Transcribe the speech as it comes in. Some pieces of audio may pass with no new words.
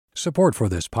Support for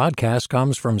this podcast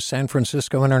comes from San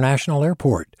Francisco International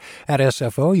Airport. At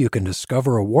SFO, you can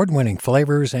discover award-winning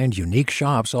flavors and unique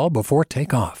shops all before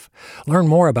takeoff. Learn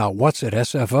more about what's at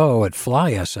SFO at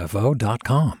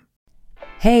flysfo.com.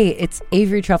 Hey, it's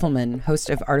Avery Trufelman,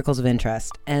 host of Articles of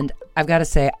Interest, and I've got to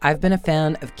say, I've been a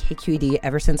fan of KQED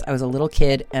ever since I was a little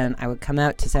kid, and I would come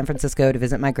out to San Francisco to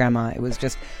visit my grandma. It was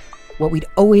just what we'd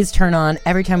always turn on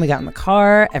every time we got in the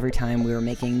car, every time we were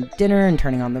making dinner and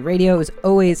turning on the radio. It was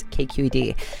always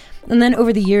KQED. And then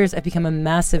over the years, I've become a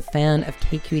massive fan of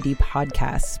KQED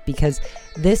podcasts because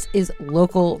this is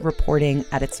local reporting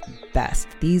at its best.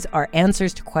 These are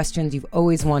answers to questions you've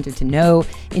always wanted to know,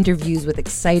 interviews with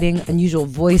exciting, unusual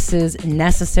voices,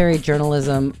 necessary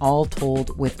journalism, all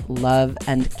told with love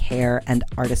and care and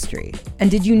artistry. And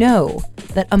did you know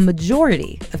that a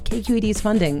majority of KQED's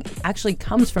funding actually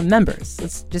comes from members?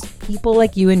 It's just people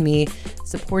like you and me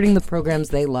supporting the programs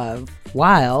they love,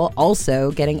 while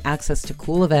also getting access to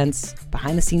cool events,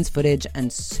 behind-the-scenes footage, and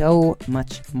so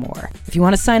much more. If you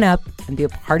want to sign up and be a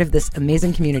part of this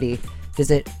amazing community,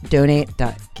 visit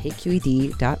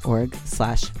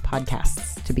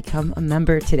donate.kqed.org/podcasts to become a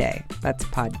member today. That's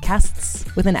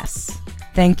podcasts with an S.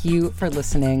 Thank you for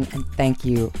listening, and thank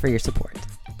you for your support.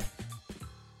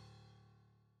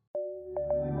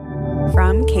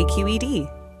 From KQED.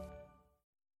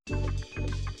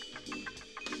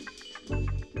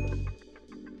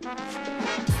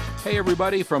 Hey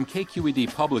everybody, from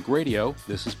KQED Public Radio,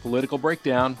 this is Political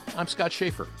Breakdown. I'm Scott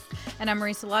Schaefer. And I'm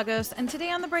Marisa Lagos. And today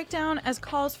on The Breakdown, as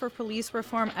calls for police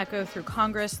reform echo through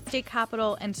Congress, state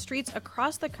capitol, and streets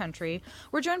across the country,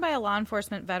 we're joined by a law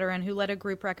enforcement veteran who led a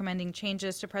group recommending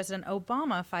changes to President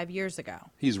Obama 5 years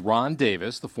ago. He's Ron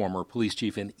Davis, the former police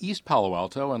chief in East Palo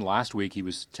Alto, and last week he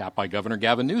was tapped by Governor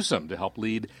Gavin Newsom to help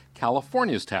lead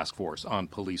California's task force on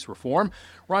police reform.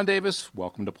 Ron Davis,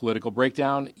 welcome to Political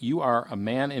Breakdown. You are a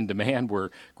man in demand. We're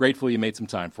grateful you made some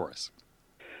time for us.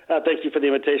 Thank you for the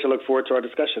invitation. I look forward to our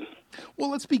discussion. Well,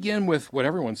 let's begin with what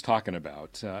everyone's talking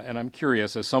about. And I'm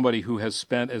curious, as somebody who has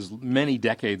spent as many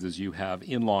decades as you have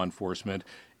in law enforcement,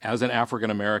 as an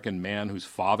African-American man whose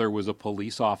father was a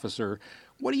police officer,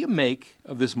 what do you make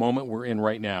of this moment we're in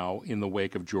right now in the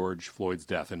wake of George Floyd's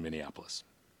death in Minneapolis?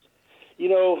 You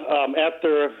know,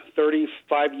 after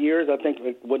 35 years, I think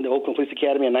I went to Oakland Police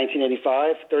Academy in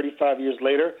 1985, 35 years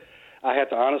later, I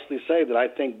have to honestly say that I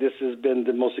think this has been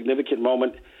the most significant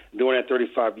moment during that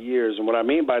 35 years. And what I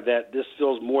mean by that, this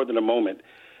feels more than a moment.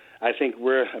 I think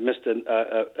we're amid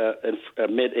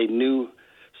a new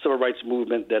civil rights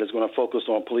movement that is going to focus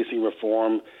on policing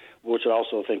reform, which I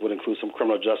also think would include some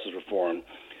criminal justice reform.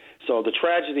 So the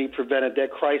tragedy prevented that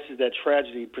crisis, that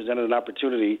tragedy presented an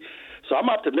opportunity. So I'm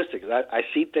optimistic. I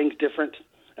see things different.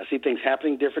 I see things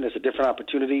happening different. It's a different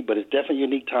opportunity, but it's definitely a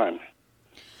unique time.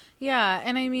 Yeah,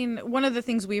 and I mean, one of the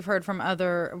things we've heard from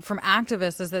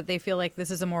activists is that they feel like this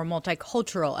is a more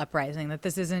multicultural uprising, that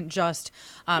this isn't just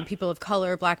people of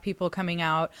color, black people coming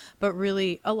out, but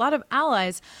really a lot of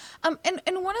allies. And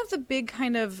one of the big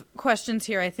kind of questions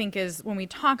here, I think, is when we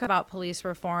talk about police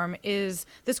reform is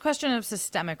this question of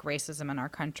systemic racism in our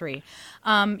country.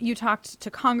 You talked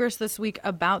to Congress this week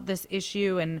about this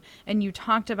issue, and you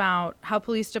talked about how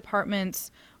police departments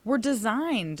were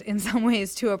designed in some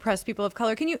ways to oppress people of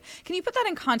color. Can you put that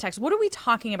in context? What are we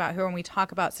talking about here when we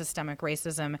talk about systemic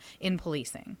racism in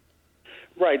policing?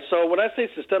 Right. So when I say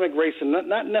systemic racism,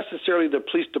 not necessarily the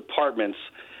police departments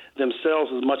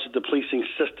themselves as much as the policing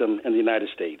system in the United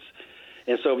States.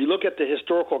 And so if you look at the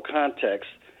historical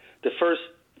context, the first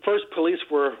police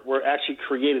were actually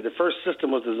created. The first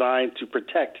system was designed to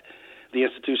protect the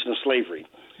institution of slavery.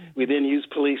 We then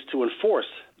used police to enforce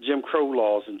Jim Crow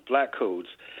laws and black codes.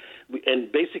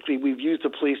 And basically, we've used the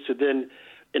police to then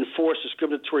enforce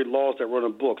discriminatory laws that were on the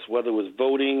books, whether it was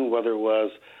voting, whether it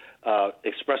was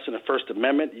expressed in the First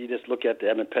Amendment. You just look at the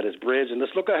Edmund Pettus Bridge, and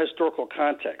let's look at historical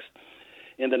context.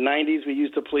 In the 90s, we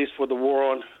used the police for the war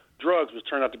on drugs, which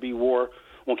turned out to be war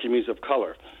on communities of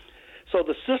color. So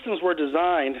the systems were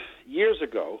designed years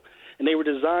ago, and they were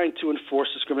designed to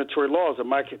enforce discriminatory laws. And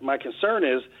my concern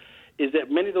is that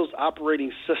many of those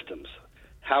operating systems,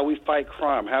 how we fight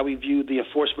crime, how we view the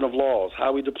enforcement of laws,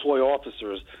 how we deploy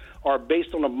officers, are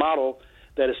based on a model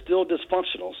that is still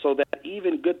dysfunctional, so that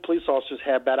even good police officers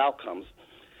have bad outcomes.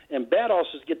 And bad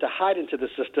officers get to hide into the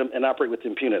system and operate with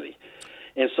impunity.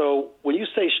 And so when you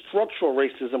say structural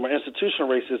racism or institutional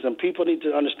racism, people need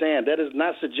to understand that is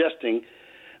not suggesting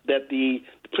that the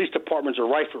police departments are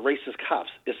rife with racist cops.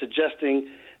 It's suggesting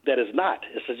that it's not.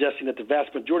 It's suggesting that the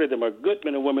vast majority of them are good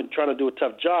men and women trying to do a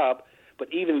tough job, but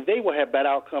even they will have bad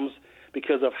outcomes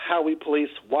because of how we police,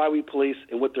 why we police,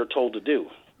 and what they're told to do.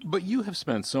 But you have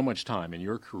spent so much time in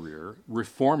your career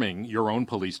reforming your own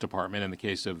police department in the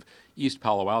case of East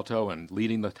Palo Alto and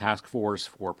leading the task force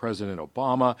for President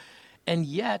Obama. And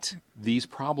yet these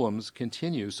problems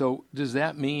continue. So does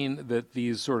that mean that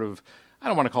these sort of, I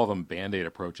don't want to call them Band-Aid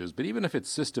approaches, but even if it's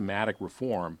systemic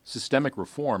reform,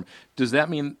 does that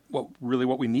mean what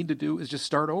we need to do is just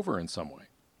start over in some way?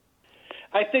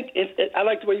 I think I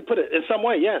like the way you put it. In some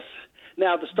way, yes.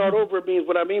 Now, the start over means,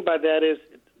 what I mean by that is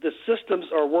the systems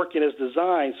are working as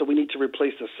designed, so we need to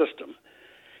replace the system.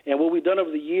 And what we've done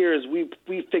over the years, we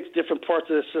fixed different parts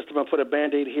of the system and put a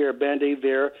Band-Aid here, a Band-Aid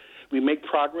there. We make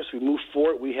progress. We move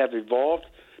forward. We have evolved.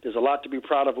 There's a lot to be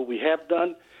proud of what we have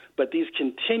done. But these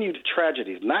continued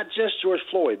tragedies, not just George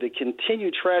Floyd, the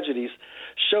continued tragedies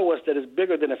show us that it's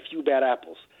bigger than a few bad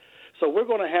apples. So we're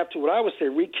going to have to, what I would say,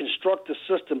 reconstruct the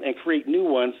system and create new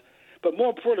ones. But more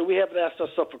importantly, we have to ask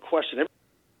ourselves a question.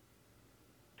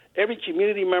 Every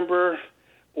community member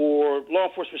or law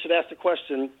enforcement should ask the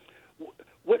question,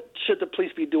 what should the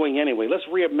police be doing anyway? Let's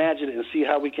reimagine it and see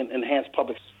how we can enhance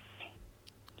public safety.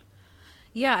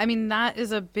 Yeah, I mean, that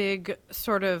is a big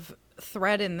sort of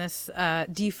thread in this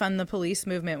defund the police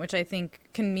movement, which I think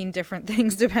can mean different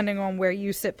things depending on where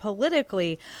you sit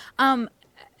politically.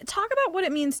 Talk about what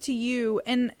it means to you.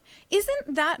 And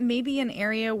isn't that maybe an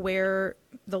area where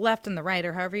the left and the right,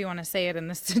 or however you want to say it in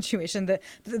this situation, the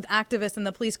activists and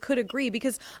the police could agree?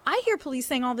 Because I hear police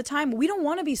saying all the time, we don't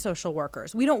want to be social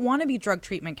workers. We don't want to be drug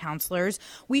treatment counselors.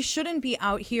 We shouldn't be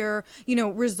out here,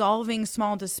 resolving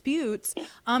small disputes.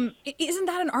 Isn't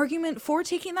that an argument for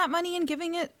taking that money and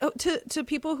giving it to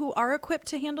people who are equipped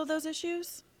to handle those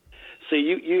issues?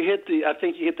 See, I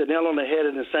think you hit the nail on the head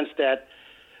in the sense that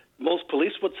most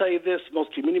police would tell you this,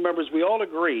 most community members, we all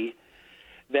agree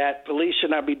that police should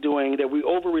not be doing, that we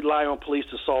over-rely on police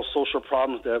to solve social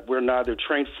problems that we're neither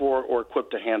trained for or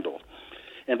equipped to handle.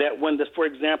 And that when, for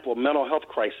example, mental health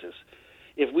crisis,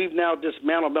 if we've now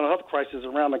dismantled mental health crises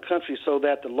around the country so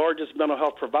that the largest mental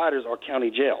health providers are county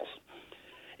jails.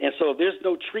 And so if there's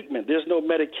no treatment, there's no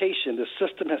medication, the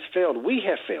system has failed, we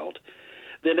have failed,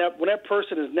 then when that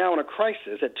person is now in a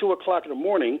crisis at 2 o'clock in the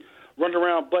morning, running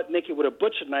around butt naked with a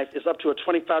butcher knife, is up to a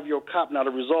 25-year-old cop now to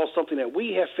resolve something that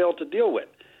we have failed to deal with,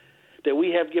 that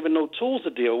we have given no tools to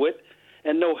deal with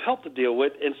and no help to deal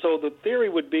with. And so the theory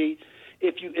would be,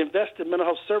 if you invest in mental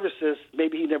health services,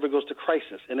 maybe he never goes to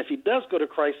crisis. And if he does go to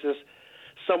crisis,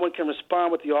 someone can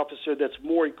respond with the officer that's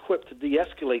more equipped to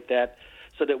de-escalate that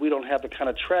so that we don't have the kind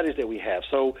of tragedies that we have.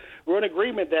 So we're in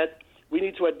agreement that we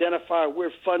need to identify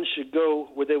where funds should go,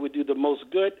 where they would do the most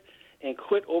good, and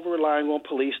quit over-relying on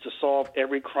police to solve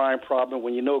every crime problem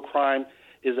when crime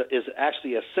is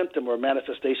actually a symptom or a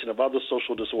manifestation of other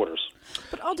social disorders.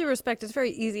 But all due respect, it's very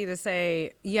easy to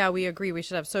say, yeah, we agree we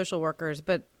should have social workers,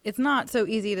 but it's not so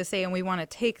easy to say, and we want to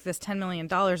take this $10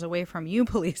 million away from you,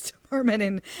 police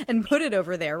department, and put it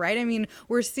over there, right? I mean,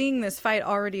 we're seeing this fight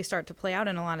already start to play out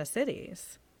in a lot of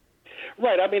cities.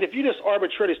 Right. I mean, if you just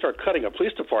arbitrarily start cutting a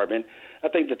police department, I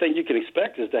think the thing you can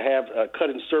expect is to have cut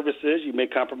in services. You may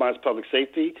compromise public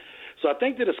safety. So I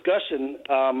think the discussion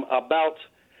about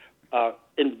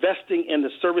investing in the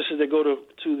services that go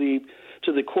to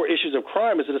the core issues of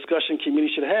crime is a discussion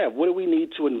community should have. What do we need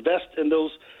to invest in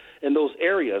those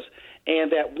areas?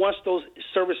 And that once those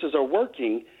services are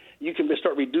working, you can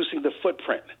start reducing the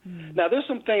footprint. Mm. Now, there's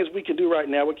some things we can do right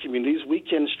now with communities. We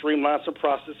can streamline some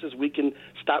processes. We can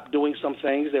stop doing some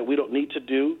things that we don't need to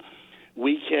do.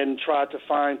 We can try to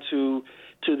find, to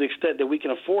the extent that we can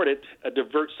afford it,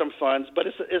 divert some funds. But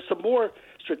it's a more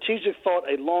strategic thought,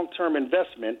 a long-term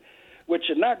investment. What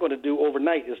you're not going to do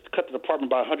overnight is cut the department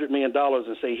by $100 million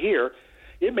and say, here.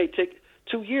 It may take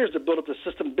 2 years to build up the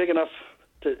system big enough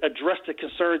to address the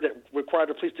concerns that require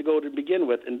the police to go to begin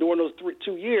with. And during those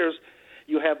 2 years,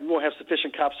 you won't have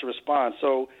sufficient cops to respond.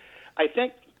 So I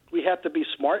think we have to be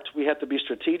smart. We have to be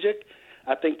strategic.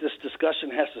 I think this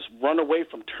discussion has to run away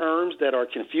from terms that are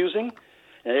confusing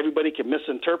and everybody can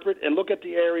misinterpret, and look at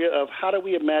the area of how do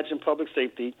we imagine public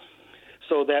safety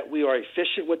so that we are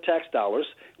efficient with tax dollars,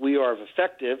 we are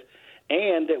effective,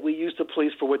 and that we use the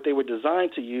police for what they were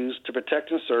designed to use to protect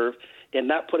and serve, and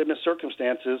not put them in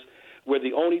circumstances where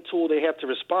the only tool they have to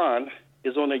respond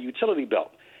is on their utility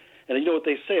belt. And you know what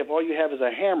they say, if all you have is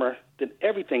a hammer, then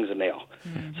everything's a nail.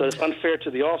 Mm-hmm. So it's unfair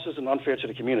to the officers and unfair to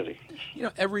the community.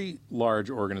 Every large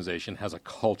organization has a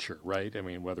culture, right? I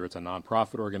mean, whether it's a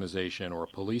nonprofit organization or a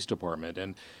police department.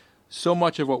 And so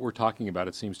much of what we're talking about,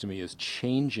 it seems to me, is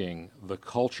changing the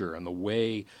culture and the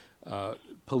way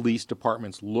police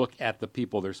departments look at the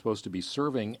people they're supposed to be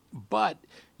serving, but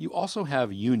you also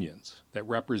have unions that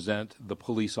represent the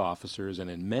police officers and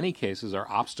in many cases are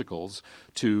obstacles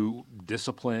to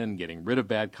discipline, getting rid of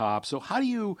bad cops. So how do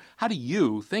you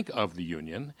think of the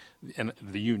union and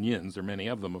the unions? There are many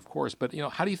of them, of course, but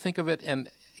how do you think of it, and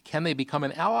can they become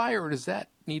an ally, or does that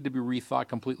need to be rethought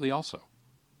completely also?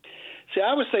 See,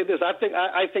 I would say this.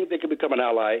 I think they can become an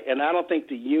ally, and I don't think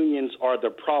the unions are the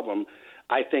problem.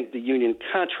 I think the union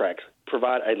contracts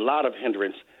provide a lot of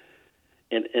hindrance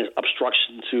and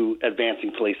obstruction to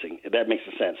advancing policing, if that makes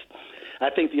sense. I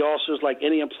think the officers, like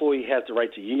any employee, has the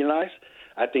right to unionize.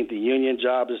 I think the union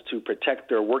job is to protect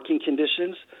their working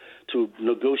conditions, to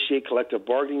negotiate collective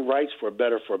bargaining rights for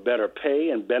better pay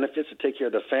and benefits, to take care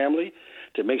of their family,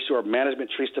 to make sure management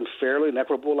treats them fairly and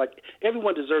equitable. Like,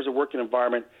 everyone deserves a working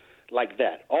environment like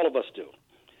that. All of us do.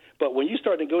 But when you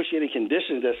start negotiating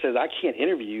conditions that says I can't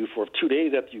interview you for 2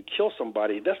 days after you kill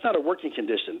somebody, that's not a working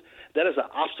condition. That is an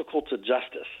obstacle to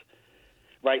justice,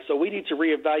 right? So we need to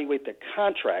reevaluate the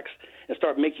contracts and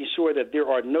start making sure that there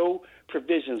are no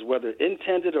provisions, whether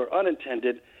intended or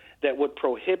unintended, that would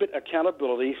prohibit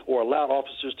accountability or allow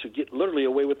officers to get literally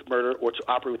away with murder or to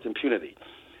operate with impunity.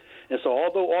 And so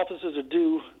although officers are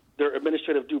due their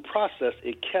administrative due process,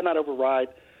 it cannot override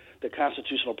the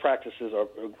constitutional practices or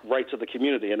rights of the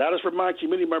community. And I just remind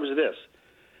community members of this.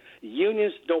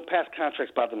 Unions don't pass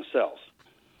contracts by themselves.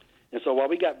 And so while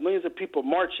we got millions of people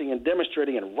marching and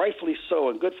demonstrating, and rightfully so,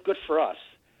 and good for us,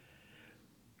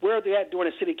 where are they at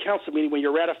during a city council meeting when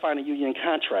you're ratifying a union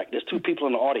contract? There's 2 people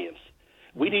in the audience.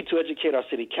 We need to educate our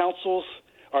city councils,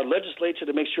 our legislature,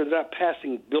 to make sure they're not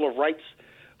passing Bill of Rights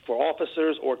for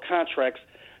officers or contracts,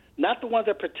 not the ones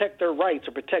that protect their rights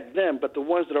or protect them, but the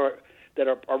ones that are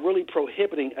really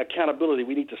prohibiting accountability.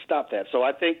 We need to stop that. So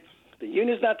I think the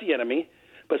union is not the enemy,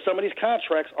 but some of these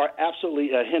contracts are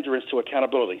absolutely a hindrance to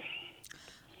accountability.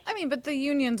 I mean, but the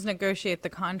unions negotiate the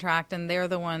contract, and they're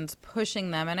the ones pushing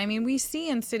them. And I mean, we see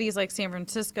in cities like San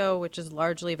Francisco, which is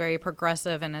largely very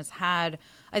progressive and has had,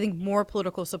 I think, more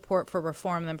political support for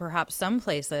reform than perhaps some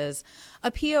places,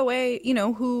 a POA,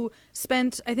 who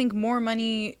spent, I think, more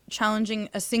money challenging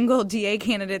a single DA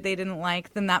candidate they didn't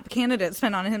like than that candidate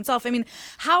spent on it himself. I mean,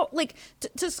 how,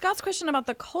 to Scott's question about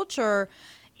the culture,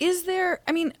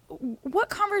 what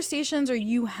conversations are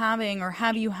you having or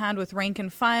have you had with rank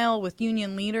and file, with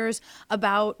union leaders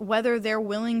about whether they're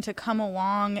willing to come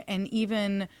along and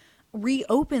even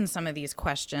reopen some of these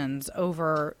questions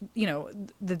over,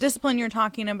 the discipline you're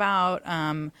talking about,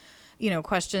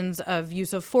 questions of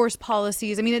use of force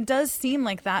policies? I mean, it does seem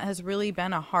like that has really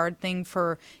been a hard thing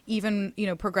for even,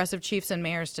 progressive chiefs and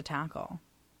mayors to tackle.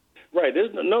 Right.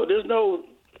 There's no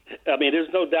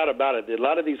doubt about it. A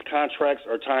lot of these contracts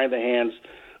are tying the hands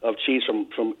of chiefs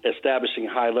from establishing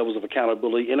high levels of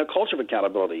accountability and a culture of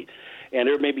accountability. And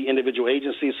there may be individual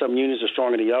agencies. Some unions are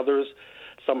stronger than the others.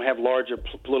 Some have larger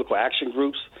political action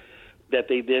groups that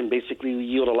they then basically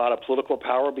yield a lot of political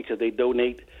power because they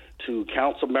donate to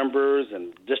council members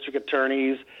and district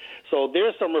attorneys. So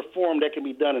there's some reform that can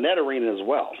be done in that arena as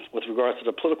well with regards to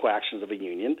the political actions of a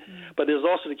union. But there's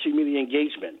also the community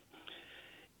engagement.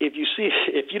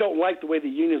 If you don't like the way the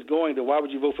union is going, then why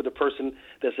would you vote for the person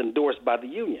that's endorsed by the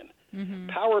union? Mm-hmm.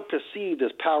 Power perceived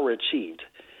is power achieved.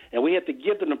 And we have to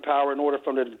give them the power in order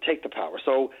for them to take the power.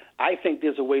 So I think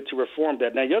there's a way to reform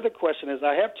that. Now, the other question is,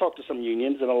 I have talked to some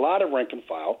unions and a lot of rank and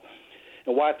file,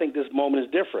 and why I think this moment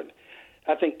is different.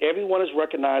 I think everyone is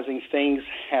recognizing things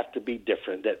have to be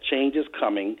different, that change is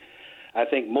coming. I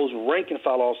think most rank and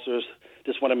file officers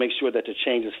just want to make sure that the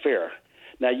change is fair.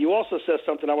 Now, you also said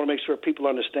something I want to make sure people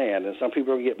understand, and some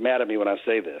people are going to get mad at me when I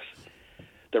say this.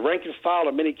 The rank and file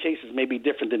in many cases may be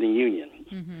different than the union.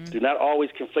 Mm-hmm. Do not always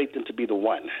conflate them to be the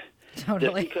one.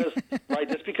 Totally.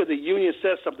 Just because the union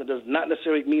says something does not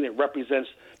necessarily mean it represents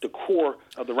the core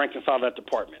of the rank and file of that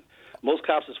department. Most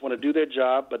cops just want to do their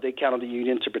job, but they count on the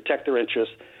union to protect their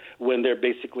interests when they're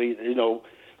basically,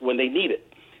 when they need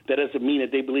it. That doesn't mean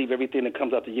that they believe everything that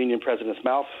comes out the union president's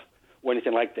mouth or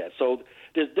anything like that. So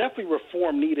there's definitely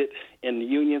reform needed in the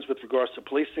unions with regards to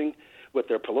policing, with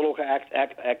their political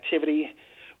activity,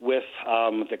 with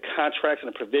the contracts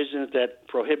and the provisions that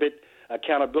prohibit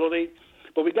accountability.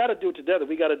 But we got to do it together.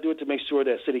 We got to do it to make sure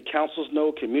that city councils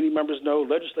know, community members know,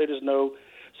 legislators know,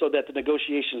 so that the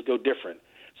negotiations go different.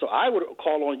 So I would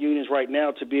call on unions right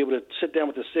now to be able to sit down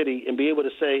with the city and be able to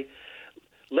say,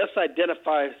 let's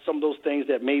identify some of those things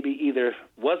that maybe either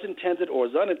was intended or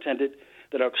is unintended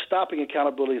that are stopping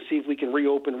accountability, and see if we can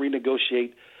reopen,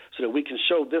 renegotiate, so that we can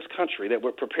show this country that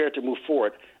we're prepared to move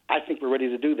forward. I think we're ready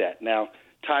to do that. Now,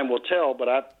 time will tell, but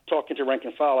talking to rank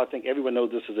and file, I think everyone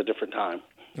knows this is a different time.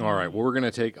 All right, well, we're going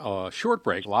to take a short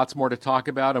break. Lots more to talk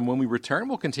about. And when we return,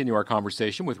 we'll continue our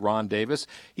conversation with Ron Davis.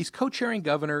 He's co-chairing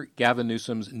Governor Gavin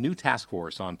Newsom's new task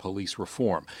force on police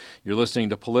reform. You're listening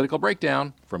to Political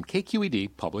Breakdown from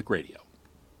KQED Public Radio.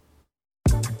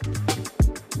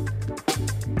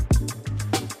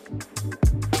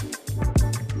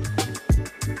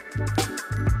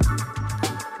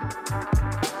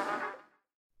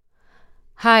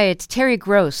 Hi, it's Terry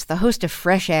Gross, the host of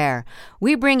Fresh Air.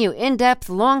 We bring you in-depth,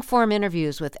 long-form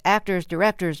interviews with actors,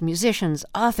 directors, musicians,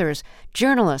 authors,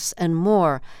 journalists, and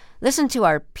more. Listen to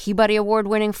our Peabody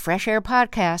Award-winning Fresh Air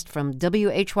podcast from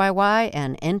WHYY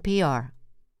and NPR.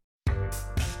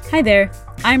 Hi there,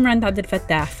 I'm Rand Abdel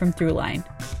Fattah from Throughline.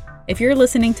 If you're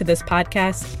listening to this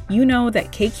podcast, you know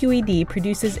that KQED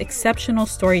produces exceptional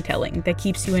storytelling that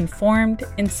keeps you informed,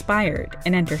 inspired,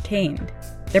 and entertained.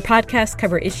 Their podcasts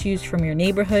cover issues from your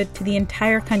neighborhood to the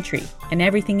entire country and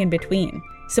everything in between.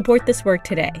 Support this work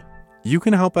today. You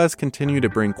can help us continue to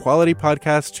bring quality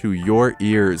podcasts to your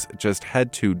ears. Just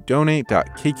head to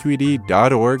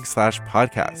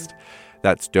donate.kqed.org/podcast.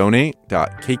 That's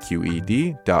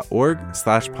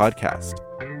donate.kqed.org/podcast.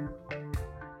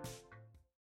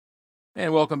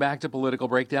 And welcome back to Political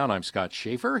Breakdown. I'm Scott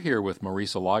Schaefer here with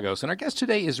Marisa Lagos. And our guest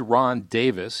today is Ron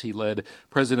Davis. He led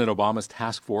President Obama's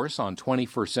task force on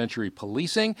 21st century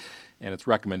policing. And its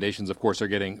recommendations, of course, are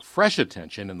getting fresh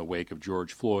attention in the wake of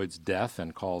George Floyd's death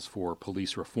and calls for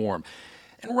police reform.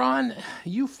 And Ron,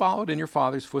 you followed in your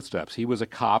father's footsteps. He was a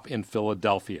cop in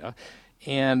Philadelphia.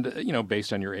 And,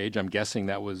 based on your age, I'm guessing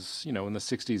that was, in the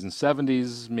 60s and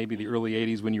 70s, maybe the early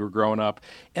 80s when you were growing up.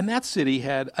 And that city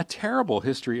had a terrible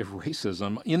history of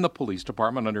racism in the police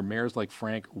department under mayors like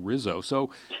Frank Rizzo. So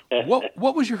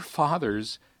what was your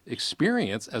father's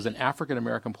experience as an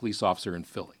African-American police officer in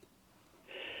Philly?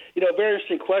 Very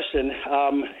interesting question.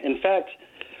 In fact,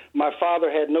 my father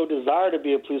had no desire to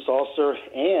be a police officer,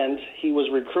 and he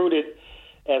was recruited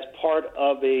as part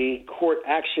of a court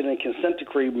action and consent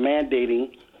decree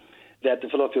mandating that the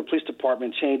Philadelphia Police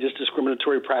Department change its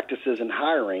discriminatory practices in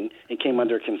hiring and came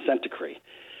under a consent decree.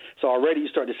 So already you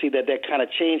start to see that kind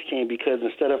of change came because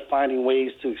instead of finding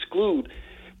ways to exclude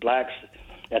blacks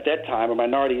at that time or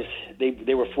minorities,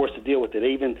 they were forced to deal with it.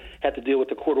 They even had to deal with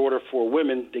the court order for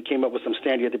women. They came up with some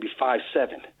standard you had to be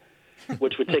 5'7",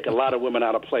 which would take a lot of women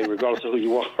out of play regardless of who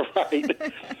you are, right?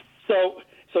 So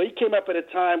he came up at a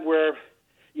time where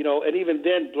and even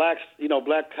then, black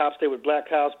cops stayed with black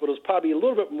cops, but it was probably a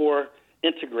little bit more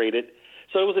integrated.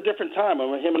 So it was a different time.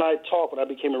 When him and I talked when I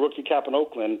became a rookie cop in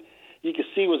Oakland, you could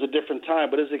see it was a different time.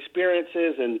 But his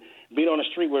experiences and being on the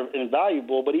street were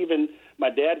invaluable. But even my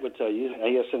dad would tell you, and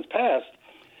he has since passed,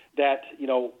 that,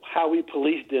 how we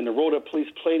policed and the role that police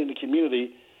played in the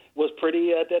community was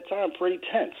at that time, pretty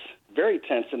tense, very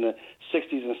tense in the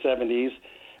 60s and 70s.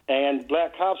 And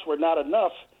black cops were not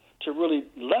enough to really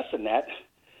lessen that.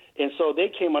 And so they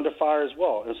came under fire as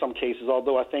well in some cases,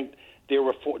 although I think there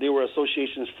were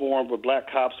associations formed with black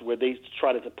cops where they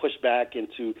tried to push back and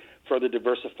to further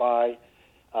diversify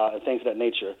things of that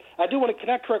nature. I do want to,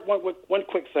 can I correct one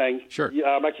quick thing? Sure.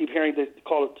 I keep hearing the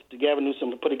call to Gavin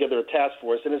Newsom to put together a task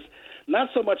force, and it's not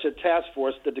so much a task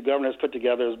force that the governor has put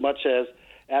together as much as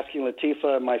asking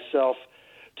Latifah and myself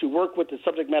to work with the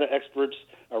subject matter experts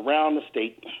around the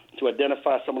state to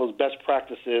identify some of those best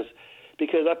practices,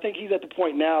 because I think he's at the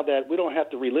point now that we don't have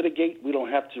to relitigate, we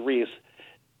don't have to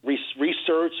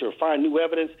research or find new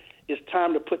evidence. It's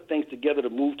time to put things together to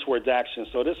move towards action.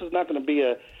 So this is not going to be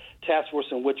a task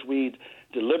force in which we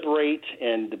deliberate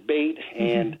and debate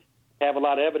and have a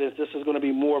lot of evidence. This is going to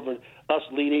be more of us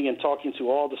leading and talking to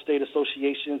all the state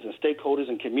associations and stakeholders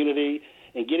and community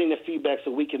and getting the feedback so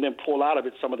we can then pull out of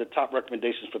it some of the top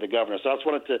recommendations for the governor. So I just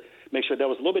wanted to make sure that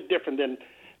was a little bit different than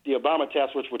the Obama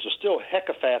task force, which is still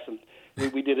hecka fast, and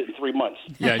we did it in 3 months.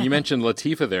 Yeah, you mentioned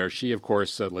Latifah there. She, of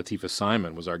course, Latifah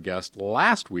Simon was our guest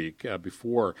last week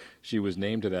before she was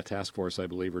named to that task force, I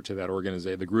believe, or to that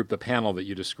organization, the group, the panel that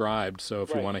you described. So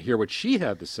if you want to hear what she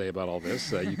had to say about all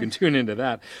this, you can tune into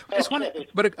that.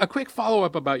 But a quick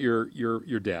follow-up about your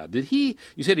dad. You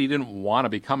said he didn't want to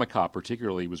become a cop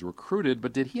particularly, he was recruited,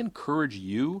 but did he encourage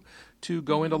you to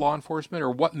go into law enforcement,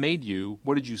 or what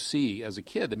did you see as a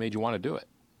kid that made you want to do it?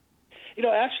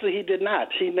 Actually, he did not.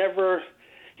 He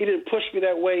didn't push me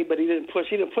that way, but he didn't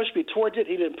push me towards it.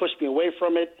 He didn't push me away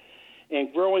from it.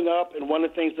 And growing up, and one of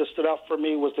the things that stood out for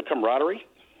me was the camaraderie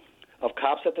of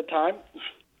cops at the time.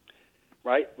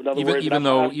 Right? Even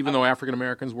though African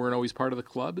Americans weren't always part of the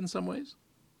club in some ways?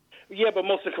 Yeah, but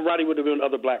most of the camaraderie would have been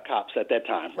other black cops at that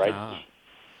time, right?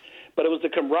 But it was the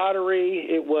camaraderie.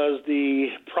 It was the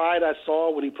pride I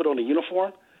saw when he put on the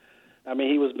uniform. I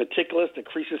mean, he was meticulous. The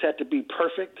creases had to be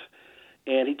perfect.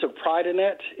 and he took pride in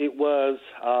that. It was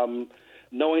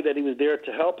knowing that he was there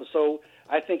to help. So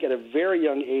I think at a very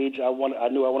young age, I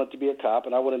knew I wanted to be a cop,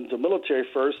 and I went into the military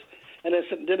first, and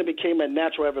then it became a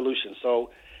natural evolution.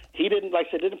 So he didn't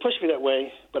push me that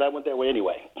way, but I went that way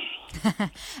anyway.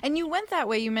 And you went that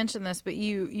way. You mentioned this, but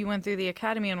you went through the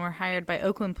academy and were hired by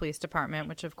Oakland Police Department,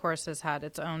 which of course has had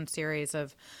its own series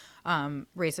of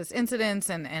racist incidents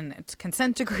and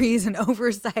consent decrees and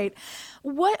oversight.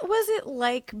 What was it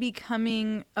like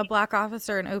becoming a black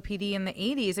officer in OPD in the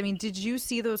 80s? I mean, did you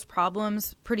see those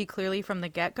problems pretty clearly from the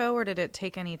get-go, or did it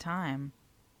take any time?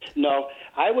 No,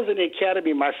 I was in the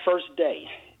academy my first day,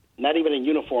 not even in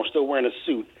uniform, still wearing a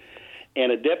suit,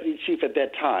 and a deputy chief at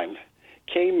that time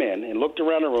came in and looked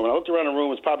around the room. And I looked around the room,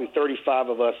 it was probably 35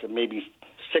 of us, and maybe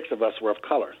 6 of us were of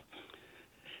color.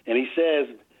 And he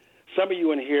says, some of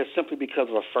you in here simply because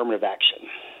of affirmative action.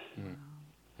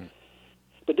 Mm-hmm.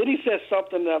 But then he says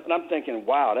something, and I'm thinking,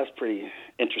 wow, that's pretty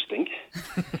interesting.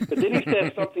 But then he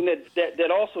said something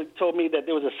that also told me that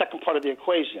there was a second part of the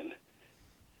equation.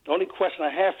 The only question I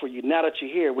have for you, now that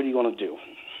you're here, what are you going to do?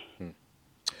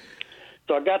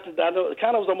 So it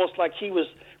kind of was almost like he was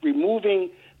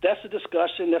removing, that's the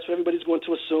discussion, that's what everybody's going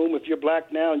to assume. If you're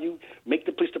black now and you make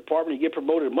the police department, you get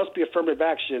promoted, it must be affirmative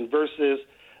action versus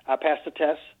I passed the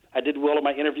test, I did well in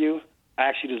my interview, I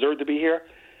actually deserve to be here.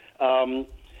 And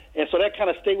so that kind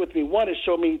of stayed with me. One, it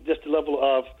showed me just the level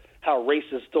of how race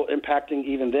is still impacting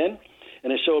even then.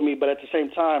 And it showed me, but at the same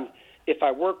time, if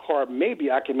I work hard,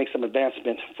 maybe I can make some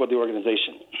advancement for the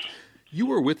organization. You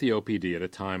were with the OPD at a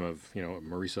time of,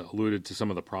 Marisa alluded to some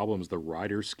of the problems, the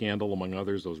Ryder scandal, among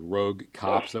others, those rogue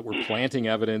cops that were planting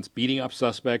evidence, beating up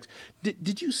suspects.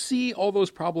 Did you see all those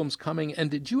problems coming?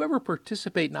 And did you ever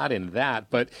participate, not in that,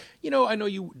 but, I know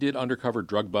you did undercover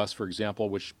drug busts, for example,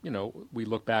 which, we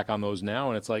look back on those now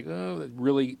and it's like,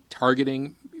 really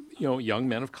targeting, young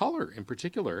men of color in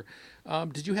particular.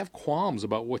 Did you have qualms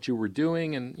about what you were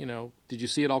doing? And, did you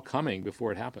see it all coming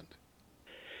before it happened?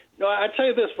 No, I tell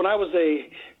you this, when I was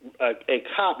a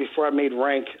cop before I made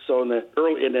rank, so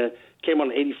came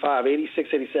on 85, 86,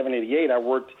 87, 88, I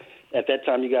worked at that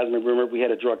time, you guys may remember, we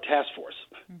had a drug task force.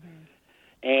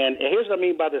 Mm-hmm. And here's what I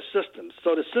mean by the system.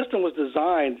 So the system was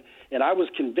designed, and I was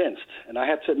convinced, and I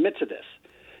have to admit to this,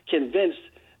 convinced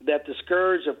that the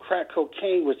scourge of crack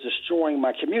cocaine was destroying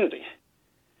my community.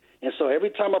 And so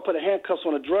every time I put a handcuffs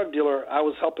on a drug dealer, I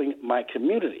was helping my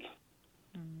community.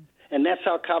 And that's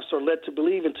how cops are led to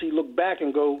believe until you look back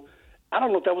and go, I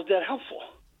don't know if that was that helpful.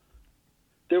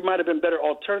 There might have been better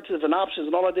alternatives and options,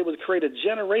 and all I did was create a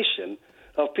generation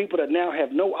of people that now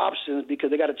have no options because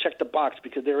they got to check the box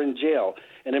because they're in jail,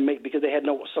 and because they had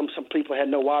some people had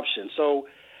no options. So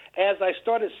as I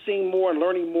started seeing more and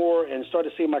learning more and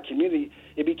started seeing my community,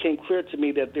 it became clear to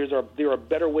me that there are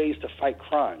better ways to fight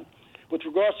crime. With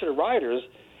regards to the riders,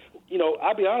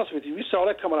 I'll be honest with you, we saw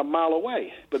that coming a mile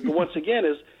away. But once again,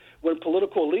 is when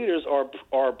political leaders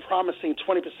are promising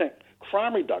 20%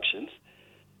 crime reductions,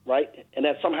 right, and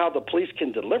that somehow the police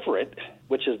can deliver it,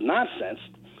 which is nonsense,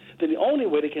 then the only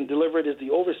way they can deliver it is the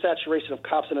oversaturation of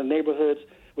cops in the neighborhoods,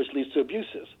 which leads to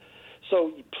abuses.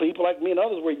 So people like me and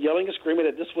others were yelling and screaming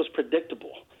that this was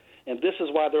predictable, and this is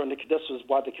why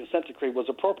the consent decree was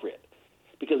appropriate,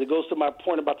 because it goes to my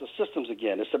point about the systems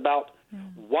again. It's about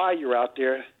why you're out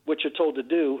there, what you're told to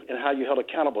do, and how you're held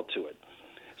accountable to it.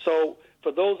 So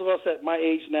for those of us at my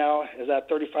age now, as at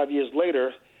 35 years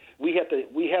later, we have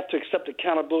to accept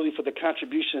accountability for the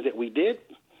contributions that we did,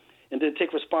 and then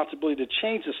take responsibility to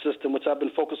change the system, which I've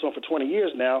been focused on for 20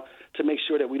 years now, to make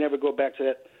sure that we never go back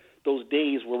to those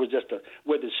days where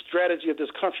where the strategy of this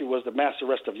country was the mass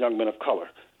arrest of young men of color.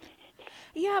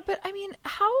 Yeah, but I mean,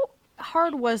 how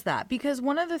hard was that? Because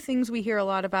one of the things we hear a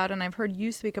lot about, and I've heard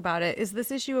you speak about it, is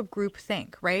this issue of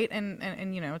groupthink, right? And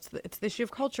it's the issue of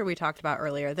culture we talked about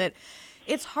earlier, that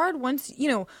it's hard once,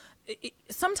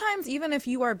 sometimes even if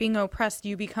you are being oppressed,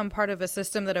 you become part of a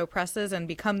system that oppresses and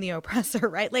become the oppressor,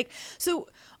 right?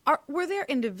 Were there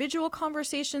individual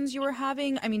conversations you were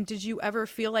having? I mean, did you ever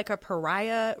feel like a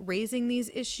pariah raising these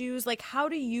issues? How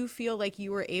do you feel like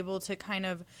you were able to kind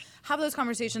of have those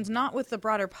conversations, not with the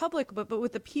broader public, but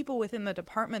with the people within the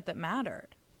department that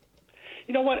mattered?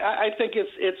 You know what? I think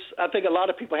I think a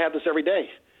lot of people have this every day.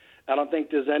 I don't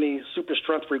think there's any super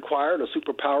strength required or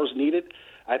superpowers needed.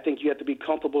 I think you have to be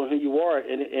comfortable in who you are.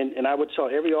 And I would tell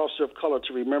every officer of color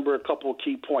to remember a couple of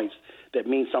key points that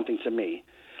mean something to me.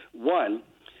 One,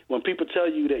 when people tell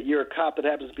you that you're a cop that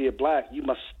happens to be a black, you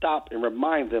must stop and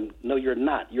remind them, no, you're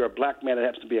not. You're a black man that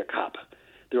happens to be a cop.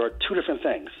 There are two different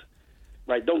things,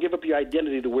 right? Don't give up your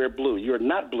identity to wear blue. You're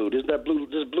not blue. This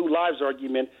blue lives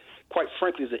argument, quite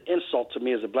frankly, is an insult to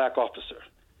me as a black officer.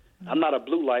 I'm not a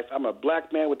blue life. I'm a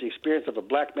black man with the experience of a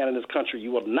black man in this country.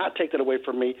 You will not take that away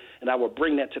from me, and I will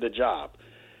bring that to the job.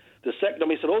 So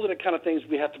those are the kind of things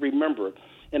we have to remember.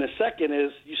 And the second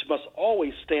is you must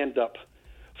always stand up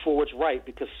for what's right,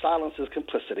 because silence is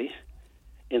complicity,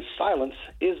 and silence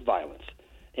is violence.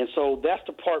 And so that's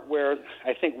the part where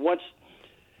I think once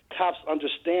cops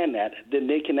understand that, then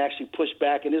they can actually push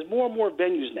back. And there's more and more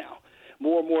venues now,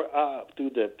 more and more through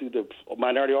the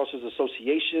Minority Officers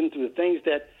Association, through the things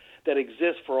that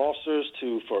exist for officers,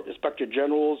 for inspector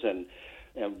generals and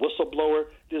whistleblower.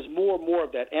 There's more and more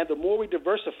of that. And the more we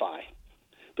diversify,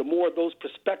 the more those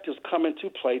perspectives come into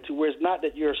play, to where it's not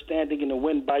that you're standing in the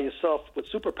wind by yourself with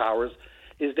superpowers,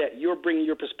 is that you're bringing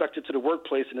your perspective to the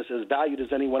workplace and it's as valued as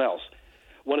anyone else.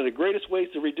 One of the greatest ways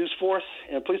to reduce force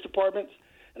in police departments,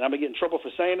 and I'm going to get in trouble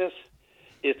for saying this,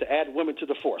 is to add women to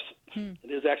the force.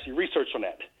 There's actually research on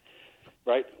that,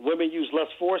 right? Women use less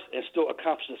force and still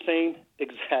accomplish the same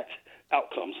exact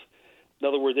outcomes. In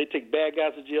other words, they take bad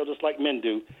guys to jail just like men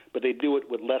do, but they do it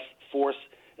with less force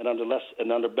and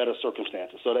under better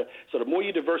circumstances. So the more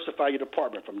you diversify your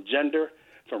department from gender,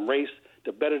 from race,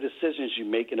 the better decisions you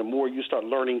make, and the more you start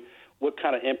learning what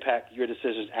kind of impact your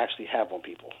decisions actually have on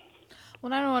people.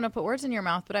 Well, I don't want to put words in your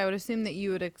mouth, but I would assume that you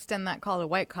would extend that call to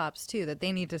white cops, too, that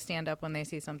they need to stand up when they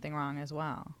see something wrong as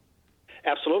well.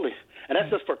 Absolutely. And that's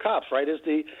just for cops, right?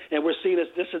 And we're seeing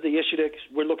this is the issue that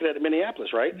we're looking at in Minneapolis,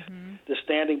 right? The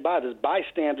standing by, this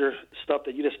bystander stuff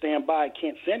that you just stand by and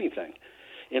can't say anything.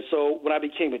 And so when I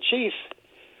became a chief,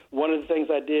 one of the things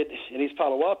I did in East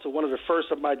Palo Alto, one of the first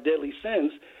of my deadly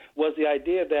sins, was the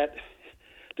idea that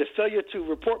the failure to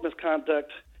report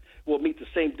misconduct will meet the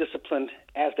same discipline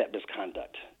as that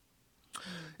misconduct.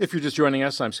 If you're just joining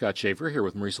us, I'm Scott Schaefer here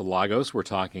with Marisa Lagos. We're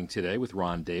talking today with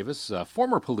Ron Davis,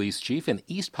 former police chief in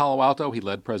East Palo Alto. He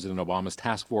led President Obama's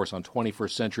task force on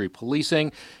 21st century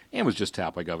policing and was just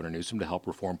tapped by Governor Newsom to help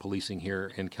reform policing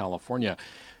here in California.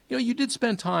 You know, you did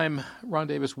spend time, Ron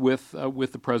Davis, with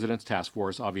the president's task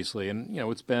force, obviously, and,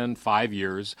 it's been 5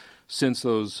 years since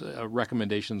those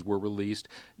recommendations were released.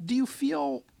 Do you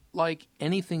feel like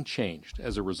anything changed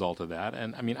as a result of that?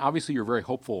 And, I mean, obviously you're very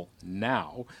hopeful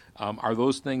now. Are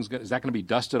those things, is that going to be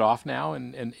dusted off now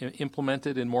and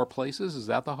implemented in more places? Is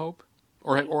that the hope?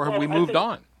 Or have we moved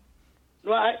on?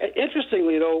 Well,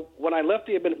 interestingly, though, when I left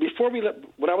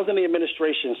when I was in the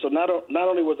administration, so not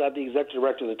only was I the executive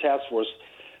director of the task force,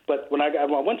 but when I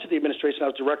went to the administration, I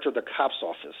was director of the COPS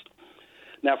office.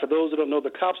 Now, for those who don't know,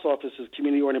 the COPS office is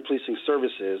Community-Oriented Policing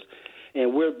Services,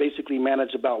 and we're basically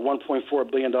manage about $1.4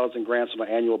 billion in grants on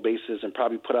an annual basis and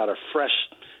probably put out a fresh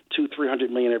 $200-300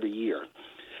 million every year.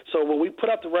 So when we put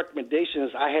out the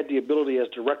recommendations, I had the ability as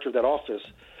director of that office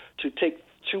to take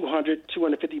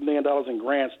 $250 million in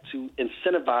grants to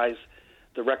incentivize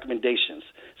the recommendations.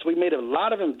 So we made a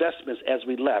lot of investments as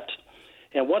we left.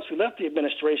 And once we left the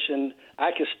administration,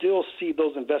 I could still see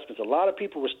those investments. A lot of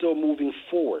people were still moving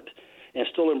forward and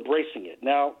still embracing it.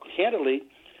 Now, candidly,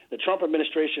 the Trump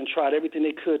administration tried everything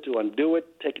they could to undo it,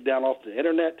 take it down off the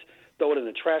internet, throw it in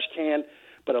the trash can,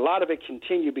 but a lot of it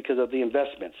continued because of the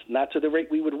investments. Not to the rate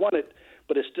we would want it,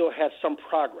 but it still had some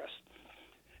progress.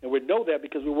 And we know that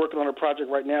because we're working on a project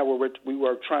right now where we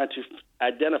were trying to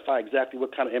identify exactly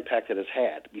what kind of impact it has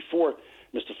had before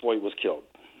Mr. Floyd was killed.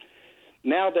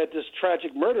 Now that this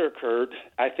tragic murder occurred,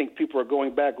 I think people are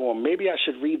going back going, maybe I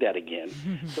should read that again.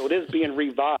 So it is being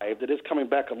revived. It is coming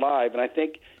back alive. And I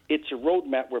think it's a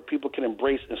roadmap where people can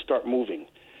embrace and start moving.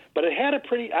 But it had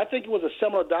I think it was a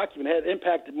seminal document. It had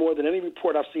impacted more than any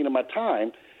report I've seen in my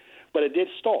time, but it did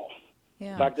stall.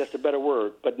 Yeah. In fact, that's the better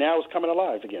word. But now it's coming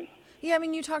alive again. Yeah, I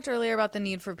mean, you talked earlier about the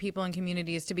need for people in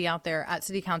communities to be out there at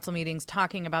city council meetings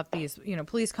talking about these,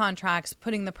 police contracts,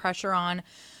 putting the pressure on.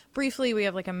 Briefly, we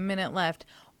have like a minute left.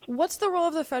 What's the role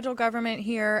of the federal government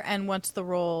here, and what's the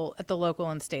role at the local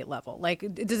and state level?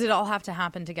 Like, does it all have to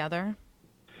happen together?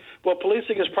 Well,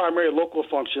 policing is primarily a local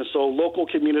function, so local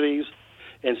communities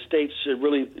and states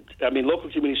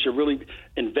local communities should really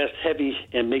invest heavy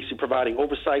in basically providing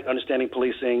oversight, understanding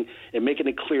policing, and making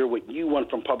it clear what you want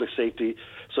from public safety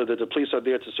so that the police are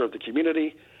there to serve the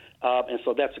community. And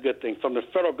so that's a good thing. From the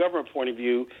federal government point of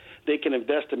view, they can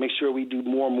invest to make sure we do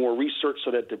more and more research so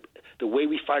that the way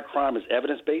we fight crime is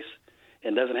evidence-based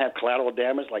and doesn't have collateral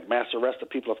damage like mass arrest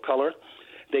of people of color.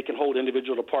 They can hold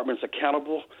individual departments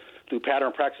accountable through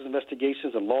pattern practice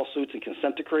investigations and lawsuits and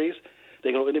consent decrees. They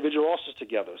can hold individual officers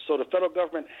together. So the federal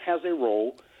government has a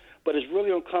role, but it's really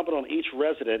incumbent on each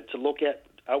resident to look at,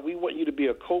 we want you to be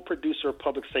a co-producer of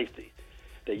public safety,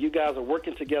 that you guys are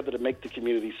working together to make the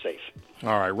community safe.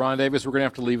 All right, Ron Davis, we're going to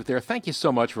have to leave it there. Thank you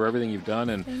so much for everything you've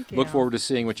done, and look forward to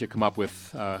seeing what you come up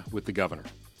with the governor.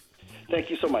 Thank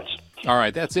you so much. All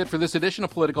right, that's it for this edition of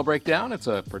Political Breakdown. It's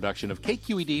a production of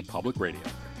KQED Public Radio.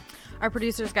 Our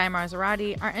producer is Guy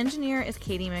Marzorati. Our engineer is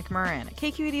Katie McMurrin.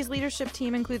 KQED's leadership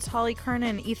team includes Holly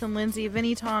Kernan, Ethan Lindsay,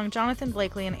 Vinnie Tong, Jonathan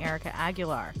Blakely, and Erica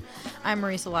Aguilar. I'm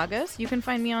Marisa Lagos. You can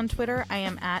find me on Twitter. I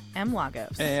am at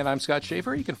 @mlagos. And I'm Scott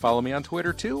Schaefer. You can follow me on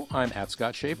Twitter, too. I'm at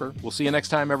Scott Schaefer. We'll see you next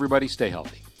time, everybody. Stay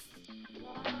healthy.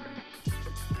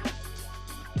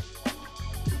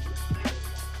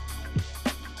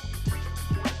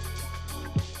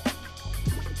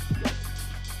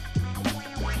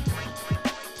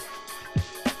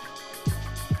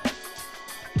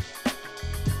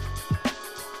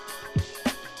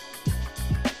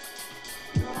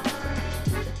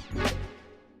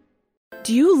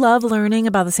 Do you love learning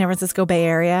about the San Francisco Bay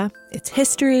Area? Its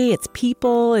history, its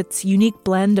people, its unique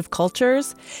blend of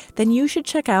cultures? Then you should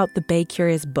check out the Bay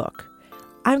Curious book.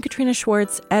 I'm Katrina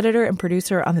Schwartz, editor and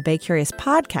producer on the Bay Curious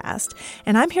podcast,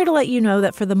 and I'm here to let you know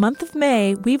that for the month of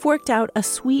May, we've worked out a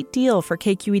sweet deal for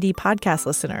KQED podcast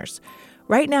listeners.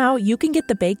 Right now, you can get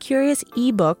the Bay Curious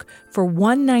ebook for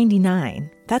 $1.99.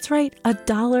 That's right,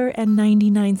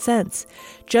 $1.99.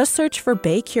 Just search for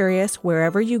Bay Curious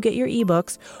wherever you get your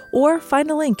ebooks or find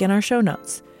a link in our show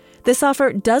notes. This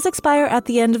offer does expire at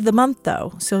the end of the month,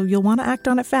 though, so you'll want to act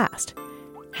on it fast.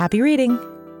 Happy reading!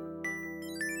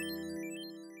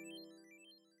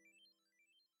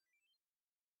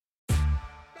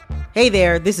 Hey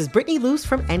there, this is Brittany Luce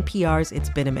from NPR's It's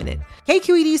Been a Minute.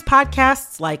 KQED's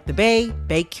podcasts like The Bay,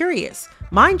 Bay Curious,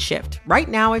 Mind Shift, Right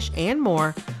Nowish, and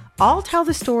more all tell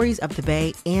the stories of the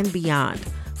Bay and beyond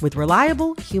with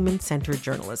reliable, human-centered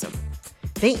journalism.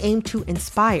 They aim to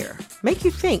inspire, make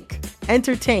you think,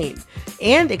 entertain,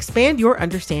 and expand your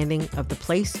understanding of the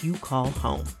place you call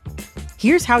home.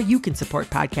 Here's how you can support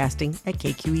podcasting at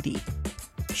KQED.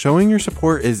 Showing your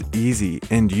support is easy,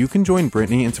 and you can join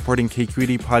Brittany in supporting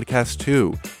KQED Podcast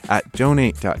too at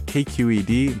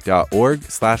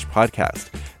donate.kqed.org/podcast.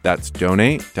 That's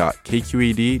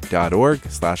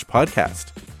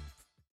donate.kqed.org/podcast.